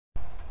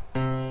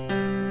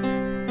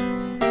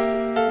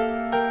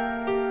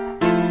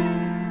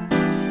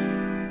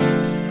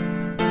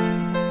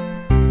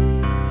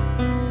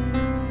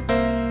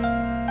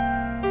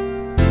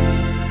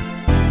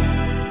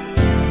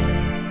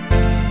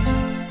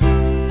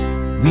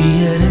We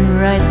had the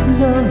right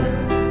love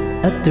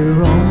at the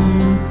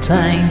wrong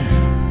time.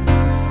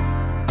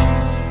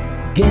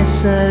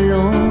 Guess I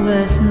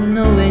always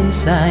know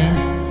inside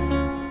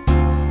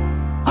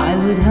I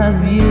would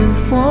have you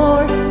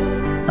for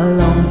a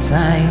long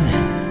time.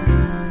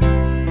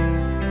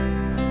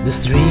 The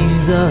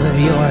streams of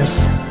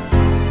yours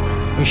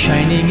were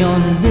shining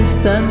on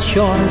distant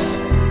shores,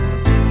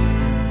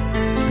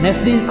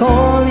 left it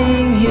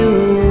calling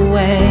you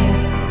away.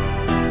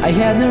 I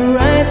had the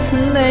right to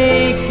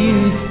make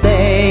you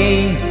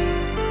stay.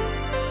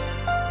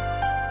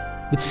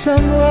 But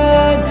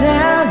somewhere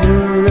down the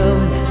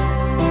road,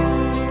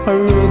 our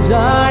roads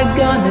are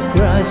gonna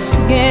cross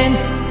again.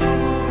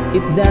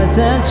 It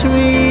doesn't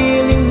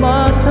really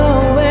matter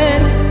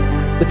when,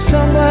 but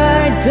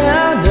somewhere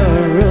down the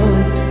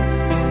road,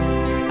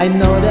 I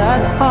know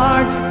that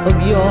hearts of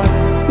yours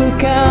will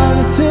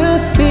come to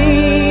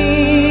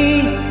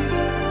see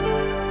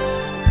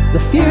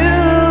that you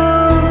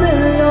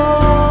belong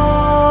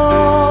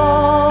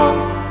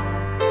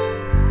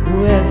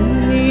with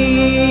me.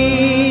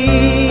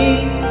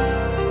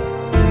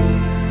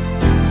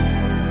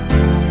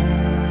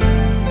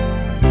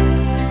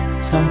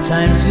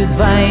 Sometimes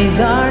goodbyes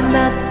are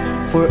not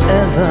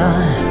forever.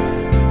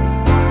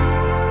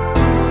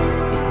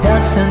 It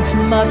doesn't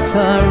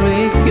matter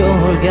if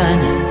you're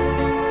gone,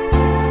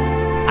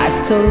 I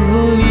still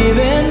believe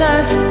in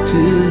us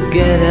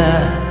together.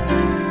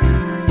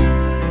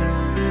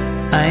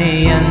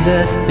 I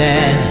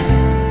understand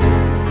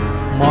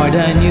more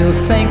than you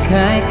think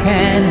I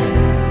can.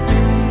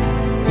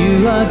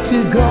 You have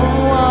to go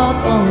out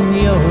on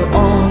your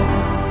own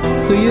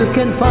so you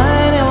can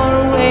find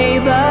your way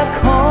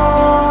back home.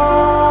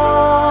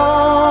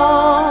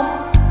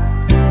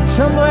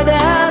 Somewhere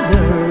down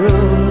the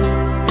road,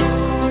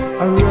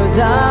 our roads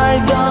are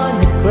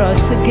gonna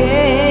cross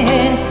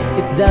again.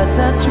 It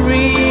doesn't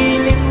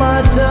really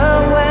matter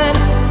when,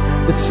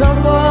 but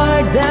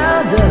somewhere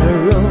down the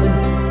road,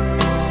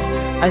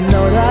 I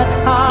know that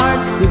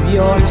hearts of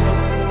yours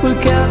will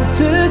come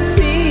to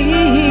see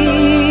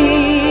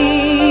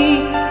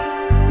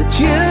that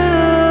you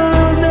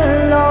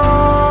belong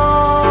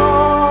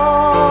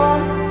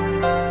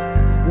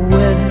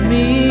with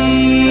me.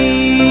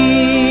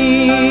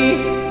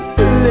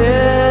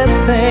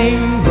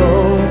 Letting go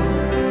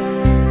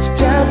is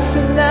just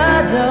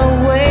another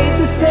way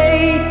to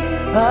say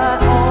I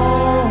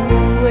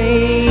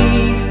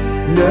always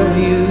love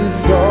you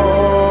so.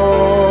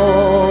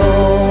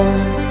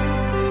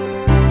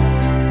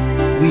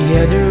 We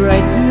had the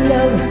right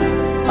love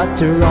at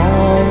the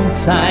wrong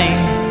time.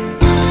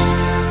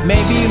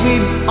 Maybe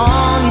we've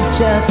only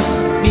just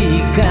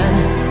begun.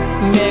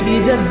 Maybe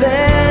the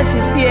best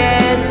is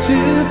yet to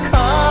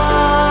come.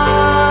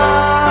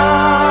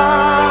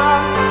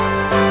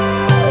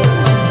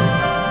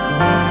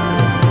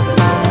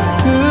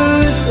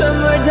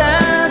 Somewhere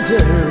down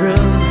the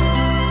road,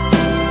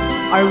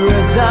 our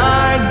roads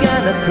are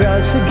gonna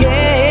cross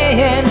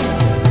again.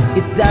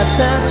 It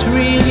doesn't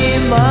really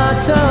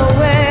matter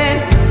when,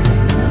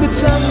 but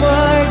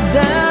somewhere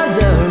down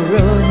the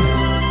road,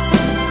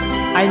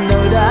 I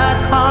know that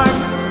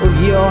hearts of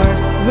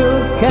yours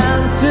will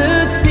come to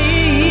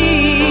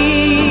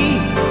see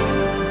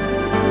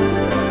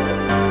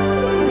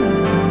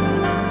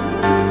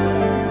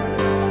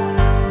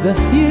the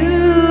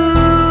future.